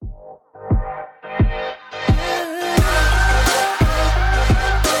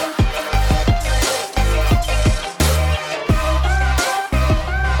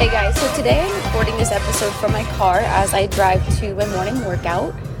today I'm recording this episode from my car as I drive to my morning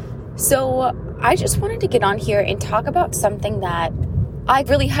workout. So I just wanted to get on here and talk about something that I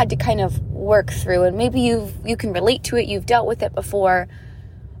really had to kind of work through, and maybe you can relate to it, you've dealt with it before,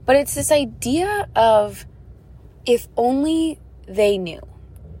 but it's this idea of if only they knew.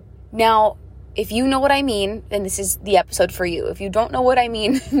 Now, if you know what I mean, then this is the episode for you. If you don't know what I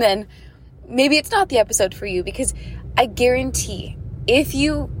mean, then maybe it's not the episode for you, because I guarantee if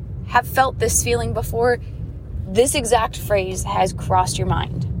you have felt this feeling before, this exact phrase has crossed your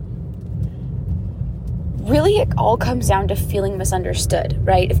mind. Really, it all comes down to feeling misunderstood,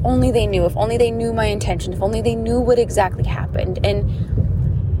 right? If only they knew, if only they knew my intention, if only they knew what exactly happened.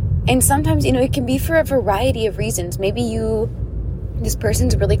 And sometimes, it can be for a variety of reasons. Maybe this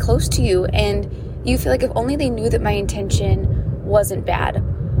person's really close to you and you feel like if only they knew that my intention wasn't bad.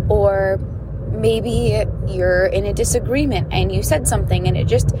 Or maybe you're in a disagreement and you said something and it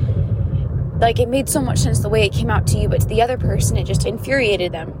just, it made so much sense the way it came out to you, but to the other person, it just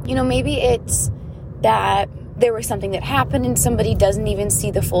infuriated them. Maybe it's that there was something that happened and somebody doesn't even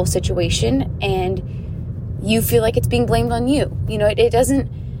see the full situation and you feel like it's being blamed on you.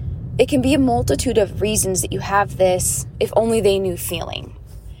 It can be a multitude of reasons that you have this if only they knew feeling.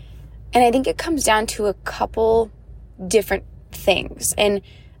 And I think it comes down to a couple different things. And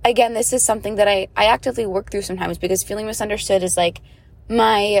again, this is something that I actively work through sometimes, because feeling misunderstood is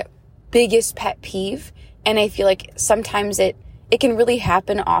my biggest pet peeve. And I feel like sometimes it can really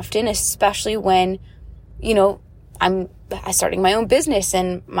happen often, especially when, I'm starting my own business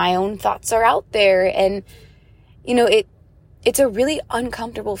and my own thoughts are out there. And, it's a really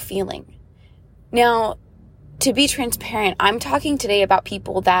uncomfortable feeling. Now, to be transparent, I'm talking today about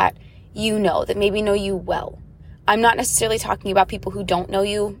people that that maybe know you well. I'm not necessarily talking about people who don't know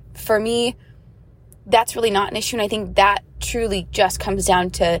you. For me, that's really not an issue. And I think that truly just comes down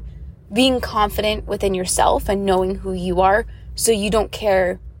to being confident within yourself and knowing who you are, so you don't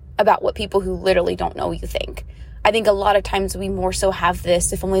care about what people who literally don't know you think. I think a lot of times we more so have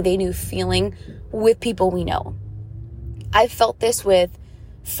this if only they knew feeling with people we know. I've felt this with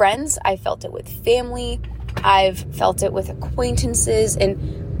friends. I've felt it with family. I've felt it with acquaintances.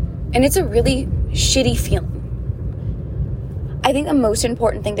 And it's a really shitty feeling. I think the most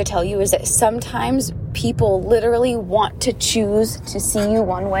important thing to tell you is that sometimes people literally want to choose to see you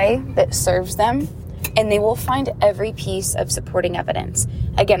one way that serves them, and they will find every piece of supporting evidence.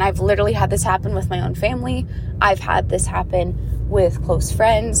 Again, I've literally had this happen with my own family. I've had this happen with close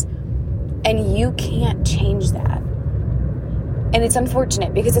friends, and you can't change that. And it's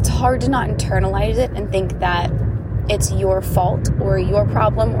unfortunate because it's hard to not internalize it and think that it's your fault or your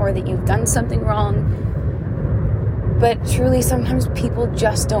problem or that you've done something wrong. But truly, sometimes people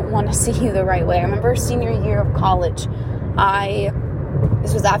just don't want to see you the right way. I remember senior year of college,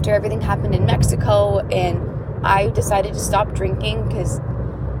 this was after everything happened in Mexico, and I decided to stop drinking because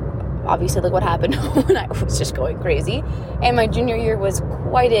obviously what happened when I was just going crazy. And my junior year was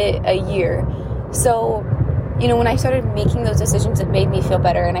quite a year. So, when I started making those decisions, it made me feel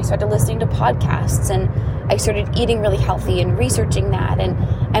better, and I started listening to podcasts, and I started eating really healthy and researching that,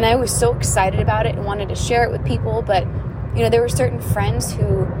 and I was so excited about it and wanted to share it with people. But there were certain friends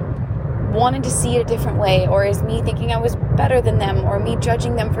who wanted to see it a different way, or as me thinking I was better than them, or me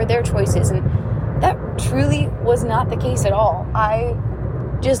judging them for their choices, and that truly was not the case at all. I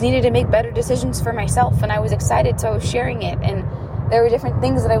just needed to make better decisions for myself, and I was excited, so I was sharing it, and there were different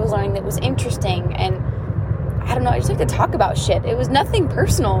things that I was learning that was interesting, and I don't know, I just like to talk about shit. It was nothing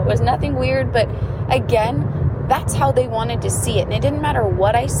personal. It was nothing weird. But again, that's how they wanted to see it. And it didn't matter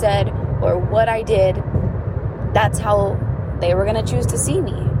what I said or what I did. That's how they were going to choose to see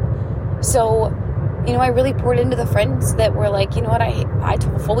me. So, I really poured into the friends that were like, I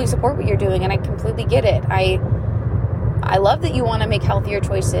fully support what you're doing and I completely get it. I love that you want to make healthier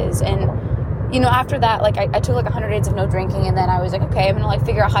choices. And after that, I took 100 days of no drinking, and then I was like, okay, I'm going to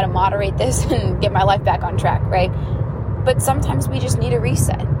figure out how to moderate this and get my life back on track, right? But sometimes we just need a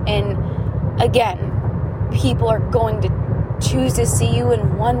reset. And again, people are going to choose to see you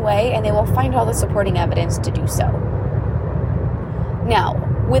in one way, and they will find all the supporting evidence to do so.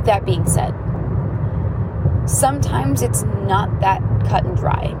 Now, with that being said, sometimes it's not that cut and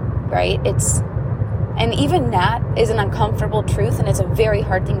dry, right? And even that is an uncomfortable truth, and it's a very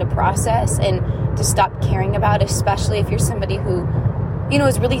hard thing to process and to stop caring about, especially if you're somebody who,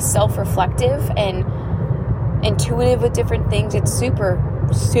 is really self-reflective and intuitive with different things. It's super,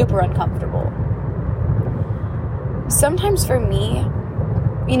 super uncomfortable. Sometimes for me,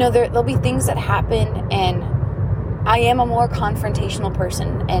 there'll be things that happen, and I am a more confrontational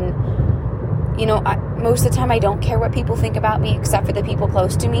person, and Most of the time I don't care what people think about me except for the people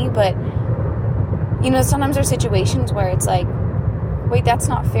close to me. But, sometimes there's situations where it's like, wait, that's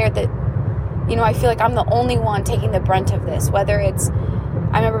not fair that, I feel like I'm the only one taking the brunt of this. Whether it's,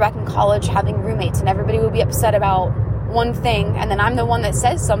 I remember back in college having roommates and everybody would be upset about one thing, and then I'm the one that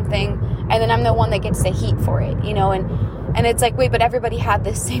says something, and then I'm the one that gets the heat for it, and it's like, wait, but everybody had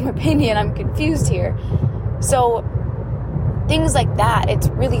the same opinion. I'm confused here. So things like that, it's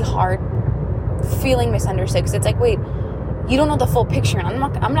really hard feeling misunderstood, because it's like, wait, you don't know the full picture, and I'm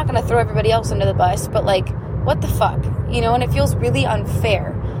not going to throw everybody else under the bus, but like, what the fuck, and it feels really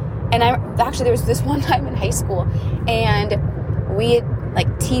unfair. And there was this one time in high school, and we had like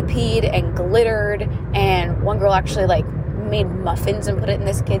TP'd and glittered, and one girl actually like made muffins and put it in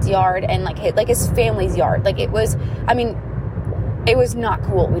this kid's yard, and like his family's yard. Like it was not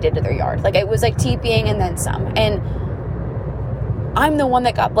cool what we did to their yard. Like it was like TPing and then some. And I'm the one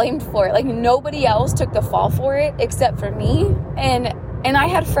that got blamed for it. Like nobody else took the fall for it except for me. And I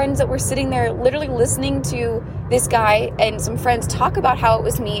had friends that were sitting there literally listening to this guy and some friends talk about how it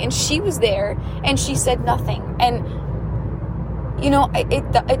was me, and she was there and she said nothing. And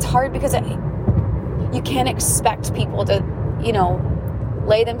it's hard because you can't expect people to,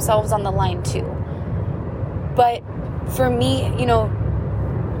 lay themselves on the line too. But for me,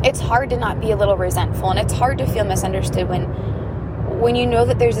 it's hard to not be a little resentful, and it's hard to feel misunderstood when you know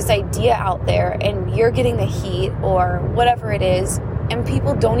that there's this idea out there and you're getting the heat or whatever it is, and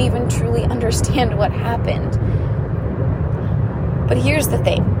people don't even truly understand what happened. But here's the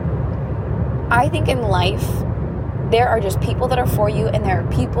thing. I think in life, there are just people that are for you, and there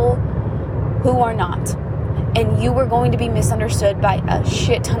are people who are not. And you are going to be misunderstood by a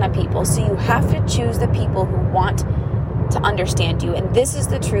shit ton of people. So you have to choose the people who want to understand you. And this is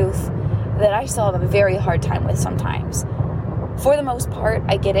the truth that I still have a very hard time with sometimes. For the most part,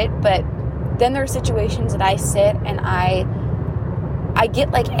 I get it. But then there are situations that I sit and I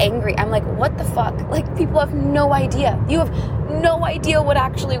get like angry. I'm like, what the fuck? Like, people have no idea. You have no idea what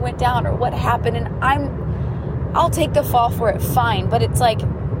actually went down or what happened. And I'll take the fall for it, fine. But it's like,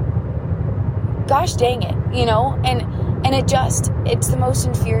 gosh dang it, and it's the most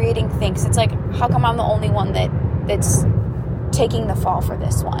infuriating thing. 'Cause it's like, how come I'm the only one that's taking the fall for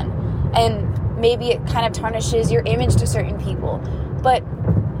this one? And maybe it kind of tarnishes your image to certain people. But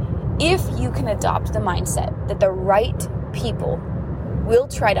if you can adopt the mindset that the right people will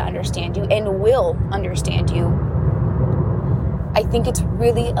try to understand you and will understand you, I think it's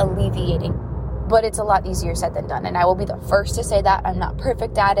really alleviating. But it's a lot easier said than done. And I will be the first to say that I'm not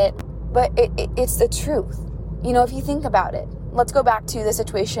perfect at it. But it's the truth. If you think about it, let's go back to the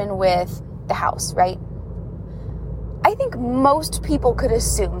situation with the house, right? I think most people could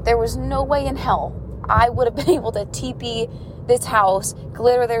assume there was no way in hell I would have been able to TP this house,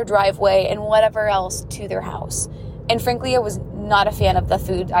 glitter their driveway, and whatever else to their house. And frankly, I was not a fan of the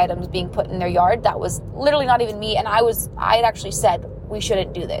food items being put in their yard. That was literally not even me. And I had actually said, we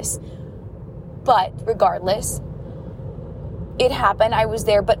shouldn't do this. But regardless, it happened. I was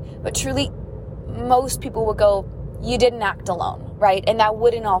there, but truly, most people would go, you didn't act alone, right? And that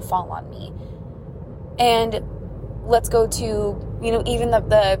wouldn't all fall on me. And let's go to, even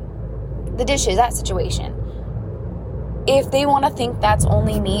the dishes, that situation. If they want to think that's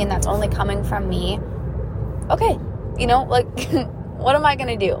only me and that's only coming from me, okay, what am I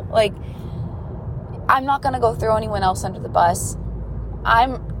going to do? Like, I'm not going to go throw anyone else under the bus.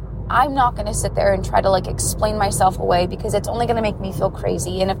 I'm not going to sit there and try to explain myself away, because it's only going to make me feel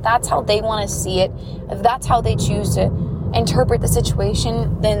crazy. And if that's how they want to see it, if that's how they choose to interpret the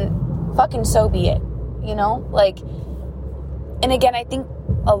situation, then fucking so be it, and again, I think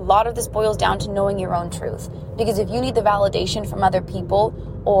a lot of this boils down to knowing your own truth, because if you need the validation from other people,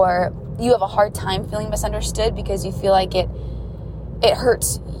 or you have a hard time feeling misunderstood because you feel like it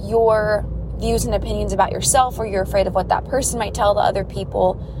hurts your views and opinions about yourself, or you're afraid of what that person might tell the other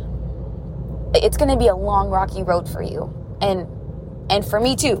people, it's going to be a long, rocky road for you. And for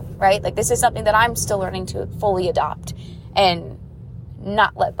me too, right? This is something that I'm still learning to fully adopt and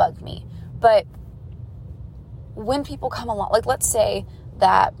not let bug me. But when people come along, let's say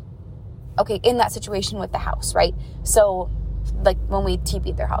that, okay, in that situation with the house, right? So when we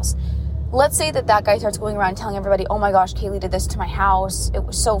TP'd their house, let's say that guy starts going around telling everybody, oh my gosh, Kaylee did this to my house. It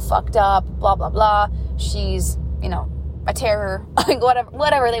was so fucked up, blah, blah, blah. She's, a terror,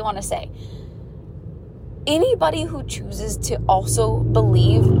 whatever they want to say. Anybody who chooses to also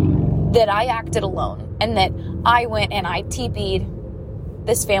believe that I acted alone and that I went and I TP'd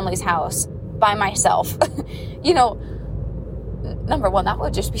this family's house by myself, number one, that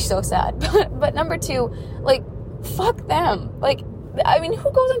would just be so sad. But number two, fuck them. I mean,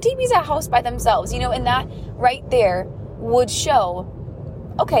 who goes on TV's at house by themselves, and that right there would show,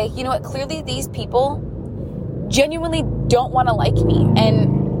 okay, you know what, clearly these people genuinely don't want to like me,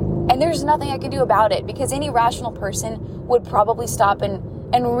 and there's nothing I can do about it, because any rational person would probably stop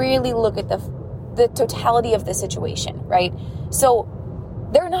and really look at the totality of the situation, right? So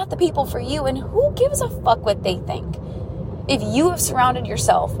they're not the people for you, and who gives a fuck what they think? If you have surrounded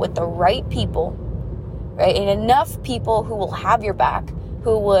yourself with the right people, right, and enough people who will have your back,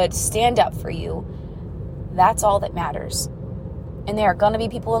 who would stand up for you, that's all that matters. And there are going to be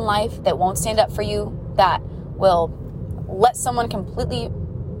people in life that won't stand up for you, that will let someone completely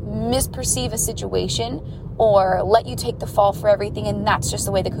misperceive a situation or let you take the fall for everything, and that's just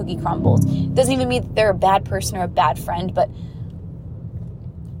the way the cookie crumbles. It doesn't even mean that they're a bad person or a bad friend, but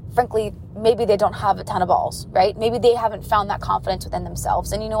frankly, maybe they don't have a ton of balls, right? Maybe they haven't found that confidence within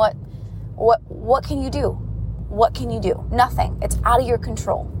themselves. And you know what? What can you do? What can you do? Nothing. It's out of your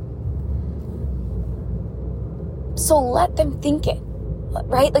control. So let them think it,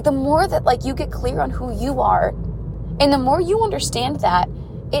 right? Like, the more that, like, you get clear on who you are, and the more you understand that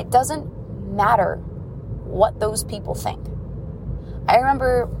it doesn't matter what those people think. I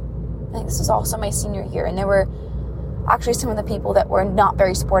remember, I think this was also my senior year, and there were actually some of the people that were not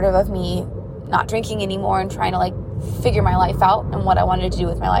very supportive of me not drinking anymore and trying to, like, figure my life out and what I wanted to do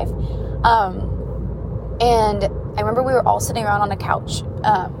with my life. And I remember we were all sitting around on a couch,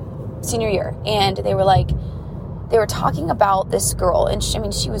 senior year, and they were talking about this girl, and she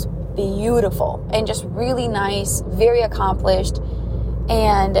was beautiful and just really nice, very accomplished.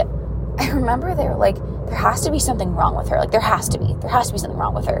 And I remember they were like, there has to be something wrong with her. Like, there has to be something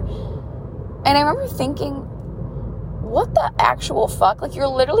wrong with her. And I remember thinking, what the actual fuck? Like, you're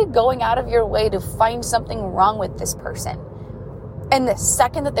literally going out of your way to find something wrong with this person. And the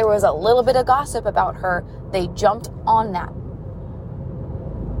second that there was a little bit of gossip about her, they jumped on that.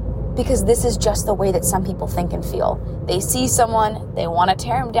 Because this is just the way that some people think and feel. They see someone, they want to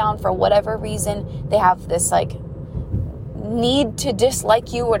tear them down for whatever reason. They have this, like, need to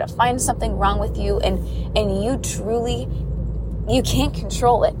dislike you or to find something wrong with you. And you can't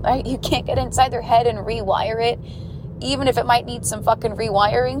control it, right? You can't get inside their head and rewire it, even if it might need some fucking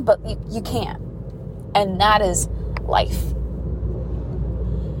rewiring, but you can't. And that is life.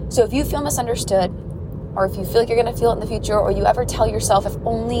 So if you feel misunderstood, or if you feel like you're going to feel it in the future, or you ever tell yourself, if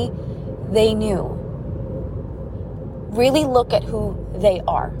only they knew, really look at who they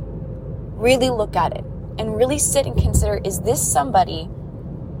are. Really look at it. And really sit and consider, is this somebody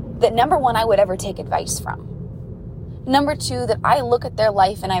that, number one, I would ever take advice from? Number two, that I look at their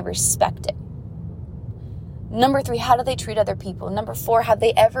life and I respect it. Number three, how do they treat other people? Number four, have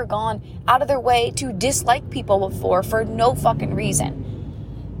they ever gone out of their way to dislike people before for no fucking reason?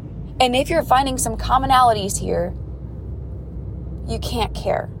 And if you're finding some commonalities here, you can't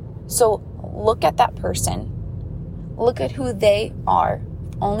care. So look at that person. Look at who they are.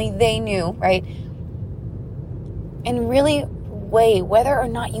 Only they knew, right? And really weigh whether or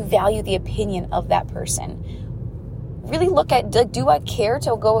not you value the opinion of that person. Really look at, do I care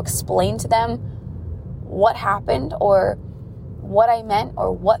to go explain to them what happened or what I meant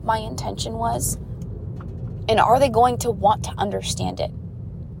or what my intention was? And are they going to want to understand it?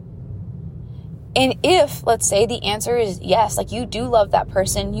 And if, let's say, the answer is yes, like, you do love that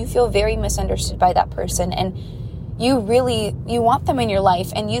person, you feel very misunderstood by that person, and you want them in your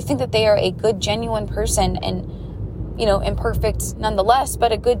life, and you think that they are a good, genuine person, and, imperfect nonetheless,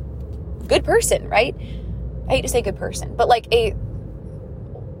 but a good person, right? I hate to say good person, but like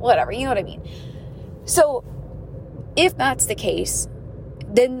whatever, you know what I mean? So if that's the case,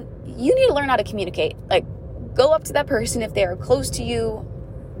 then you need to learn how to communicate. Like, go up to that person if they are close to you,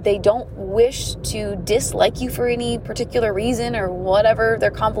 they don't wish to dislike you for any particular reason or whatever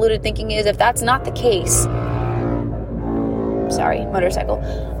their convoluted thinking is. If that's not the case, sorry, motorcycle,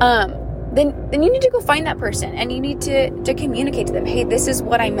 then you need to go find that person and you need to communicate to them, hey, this is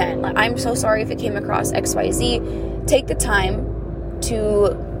what I meant. Like, I'm so sorry if it came across XYZ. Take the time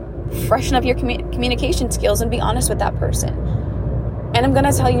to freshen up your communication skills and be honest with that person. And I'm going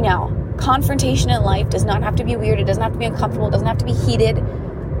to tell you now, confrontation in life does not have to be weird. It doesn't have to be uncomfortable. It doesn't have to be heated.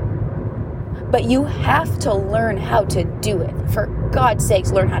 But you have to learn how to do it. For God's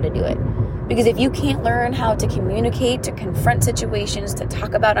sakes, learn how to do it. Because if you can't learn how to communicate, to confront situations, to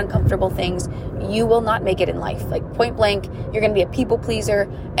talk about uncomfortable things, you will not make it in life. Like, point blank, you're going to be a people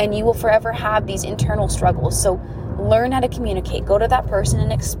pleaser and you will forever have these internal struggles. So learn how to communicate. Go to that person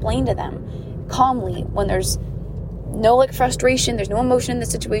and explain to them calmly when there's no frustration, there's no emotion in the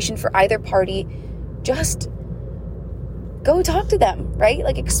situation for either party. Just go talk to them, right?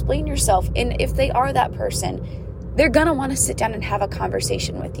 Like, explain yourself. And if they are that person, they're going to want to sit down and have a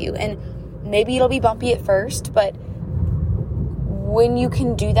conversation with you. And maybe it'll be bumpy at first, but when you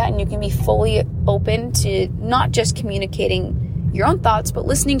can do that and you can be fully open to not just communicating your own thoughts, but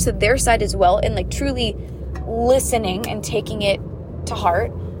listening to their side as well, and like truly listening and taking it to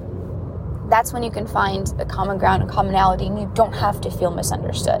heart, that's when you can find a common ground and commonality, and you don't have to feel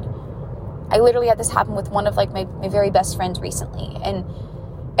misunderstood. I literally had this happen with one of like my very best friends recently, and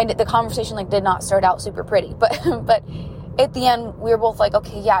the conversation like did not start out super pretty, but at the end we were both like,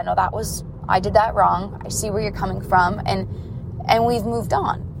 okay, yeah, no, I did that wrong. I see where you're coming from, and we've moved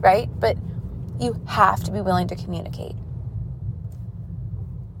on, right? But you have to be willing to communicate.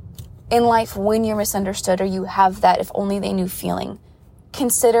 In life, when you're misunderstood or you have that if only they knew feeling,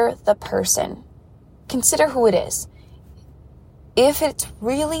 consider the person. Consider who it is. If it's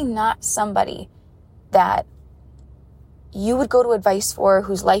really not somebody that you would go to advice for,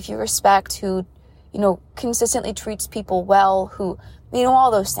 whose life you respect, who, consistently treats people well, who,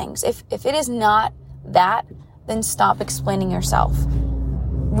 all those things. If it is not that, then stop explaining yourself.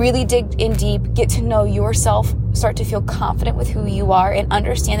 Really dig in deep, get to know yourself, start to feel confident with who you are, and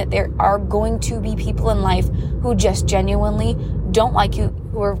understand that there are going to be people in life who just genuinely don't like you,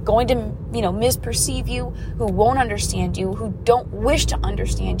 who are going to, misperceive you, who won't understand you, who don't wish to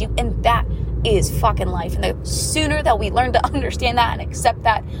understand you, and that is fucking life. And the sooner that we learn to understand that and accept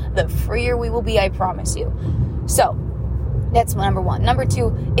that, the freer we will be, I promise you. So, that's number one. Number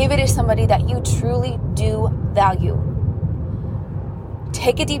two, if it is somebody that you truly do value,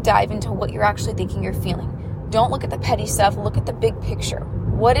 take a deep dive into what you're actually thinking you're feeling. Don't look at the petty stuff. Look at the big picture.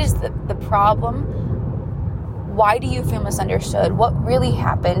 What is the problem? Why do you feel misunderstood? What really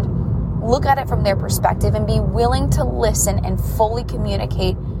happened? Look at it from their perspective and be willing to listen and fully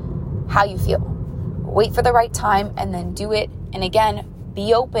communicate how you feel. Wait for the right time and then do it. And again,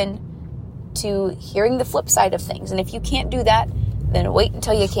 be open to hearing the flip side of things. And if you can't do that, then wait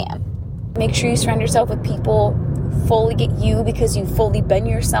until you can. Make sure you surround yourself with people fully get you because you've fully been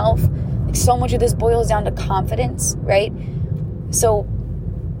yourself. Like, so much of this boils down to confidence, right? So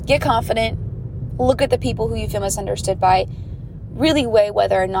get confident. Look at the people who you feel misunderstood by. Really weigh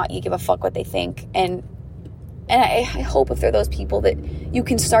whether or not you give a fuck what they think. And I hope if they're those people that you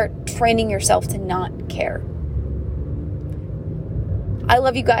can start training yourself to not care. I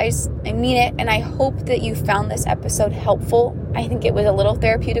love you guys. I mean it. And I hope that you found this episode helpful. I think it was a little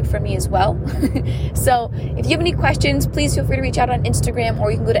therapeutic for me as well. So if you have any questions, please feel free to reach out on Instagram,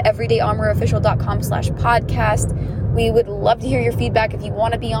 or you can go to everydayarmorofficial.com/podcast. We would love to hear your feedback if you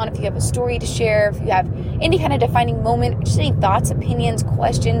want to be on, if you have a story to share, if you have any kind of defining moment, just any thoughts, opinions,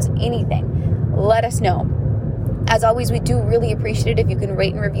 questions, anything, let us know. As always, we do really appreciate it if you can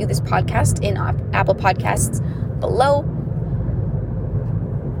rate and review this podcast in Apple Podcasts below.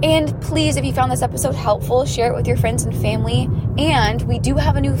 And please, if you found this episode helpful, share it with your friends and family. And we do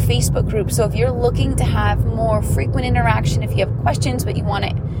have a new Facebook group. So if you're looking to have more frequent interaction, if you have questions, but you want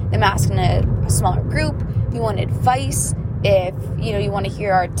them asked in a smaller group, if you want advice, if you want to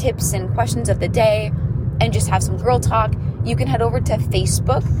hear our tips and questions of the day and just have some girl talk, you can head over to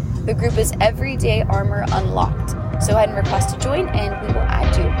Facebook. The group is Everyday Armor Unlocked. So go ahead and request to join and we will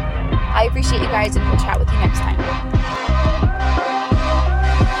add you. I appreciate you guys, and we'll chat with you next time.